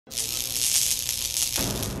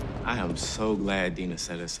I am so glad Dina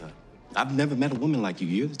set us up. I've never met a woman like you.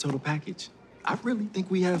 You're the total package. I really think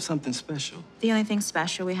we have something special. The only thing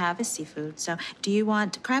special we have is seafood. So do you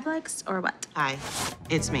want crab legs or what? Hi,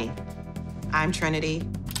 it's me. I'm Trinity.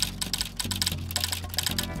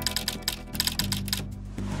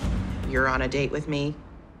 You're on a date with me.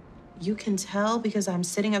 You can tell because I'm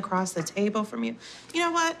sitting across the table from you. You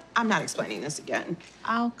know what? I'm not explaining this again.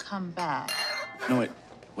 I'll come back. You know what?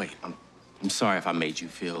 Wait, I'm sorry if I made you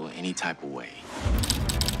feel any type of way.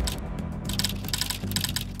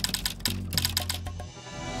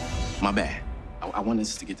 My bad. I wanted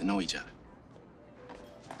us to get to know each other.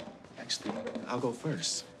 Actually, I'll go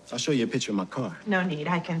first. I'll show you a picture of my car. No need.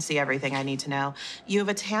 I can see everything I need to know. You have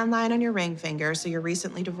a tan line on your ring finger, so you're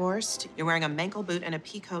recently divorced. You're wearing a ankle boot and a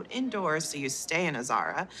pea coat indoors, so you stay in a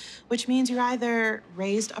Zara, which means you're either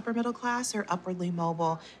raised upper middle class or upwardly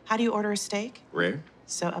mobile. How do you order a steak? Rare.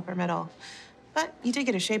 So upper middle. But you did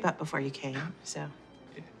get a shape up before you came, so.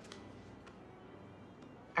 Yeah.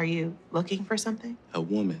 Are you looking for something? A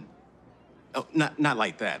woman. Oh, not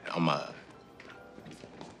like that. I'm a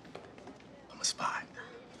spy.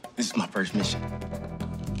 This is my first mission.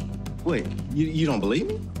 Wait, you don't believe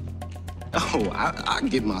me? Oh, I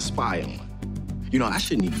get my spy on. You know, I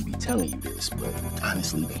shouldn't even be telling you this, but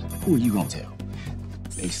honestly, who are you gonna tell?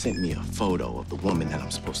 They sent me a photo of the woman that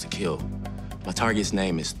I'm supposed to kill. My target's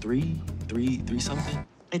name is three something?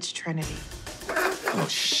 It's Trinity. Oh,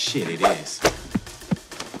 shit, it is.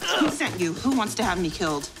 Who sent you? Who wants to have me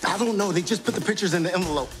killed? I don't know. They just put the pictures in the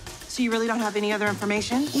envelope. So you really don't have any other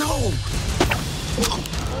information? No!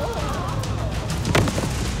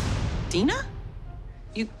 Dina?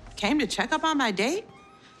 You came to check up on my date?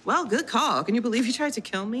 Well, good call. Can you believe he tried to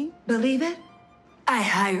kill me? Believe it? I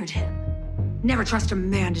hired him. Never trust a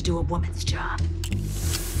man to do a woman's job.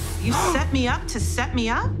 You set me up to set me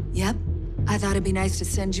up? Yep. I thought it'd be nice to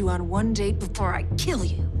send you on one date before I kill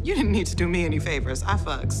you. You didn't need to do me any favors. I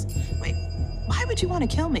fucks. Wait, why would you want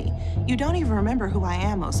to kill me? You don't even remember who I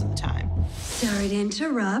am most of the time. Sorry to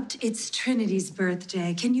interrupt. It's Trinity's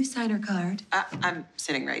birthday. Can you sign her card? I'm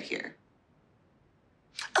sitting right here.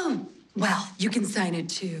 Oh, well, you can sign it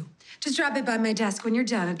too. Just drop it by my desk when you're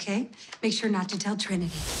done, okay? Make sure not to tell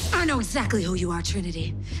Trinity. I know exactly who you are,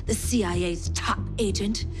 Trinity. The CIA's top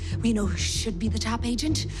agent. We know who should be the top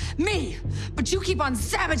agent. Me! But you keep on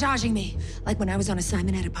sabotaging me. Like when I was on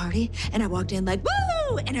assignment at a party, and I walked in like,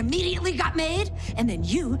 woo! And immediately got made. And then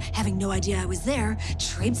you, having no idea I was there,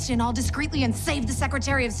 traipsed in all discreetly and saved the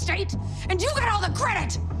Secretary of State. And you got all the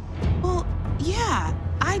credit! Well, yeah,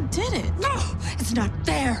 I did it. No, it's not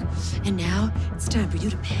fair. And now it's time for you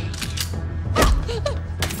to pay.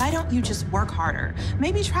 Why don't you just work harder?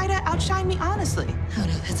 Maybe try to outshine me honestly. Oh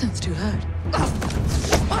no, that sounds too hard.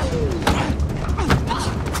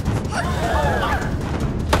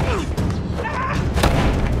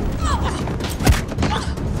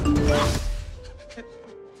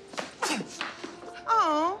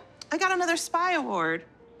 Oh, I got another spy award.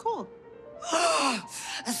 Cool.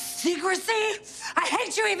 Secrecy? I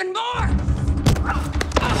hate you even more!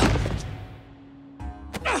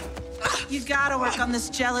 You gotta work on this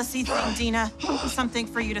jealousy thing, Dina. Something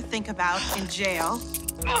for you to think about in jail.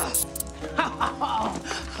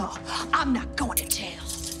 I'm not going to jail.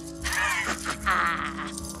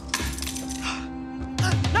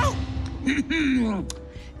 No!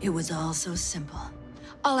 It was all so simple.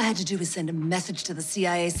 All I had to do was send a message to the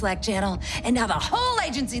CIA Slack channel, and now the whole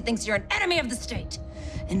agency thinks you're an enemy of the state.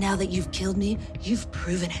 And now that you've killed me, you've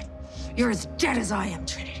proven it. You're as dead as I am,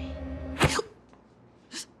 Trinity.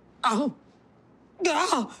 Oh.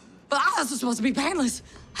 Oh. Oh, this was supposed to be painless.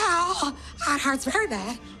 Oh, it hurts very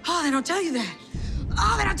bad. Oh, they don't tell you that.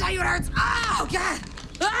 Oh, they don't tell you it hurts. Oh, God.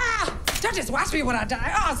 Ah! Don't just watch me when I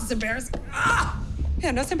die. Oh, this is embarrassing. Oh.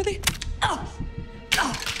 Yeah, no sympathy? Oh.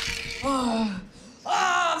 Oh. Oh.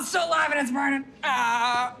 Oh, I'm still alive and it's burning.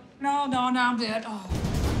 No, I'm dead. Oh.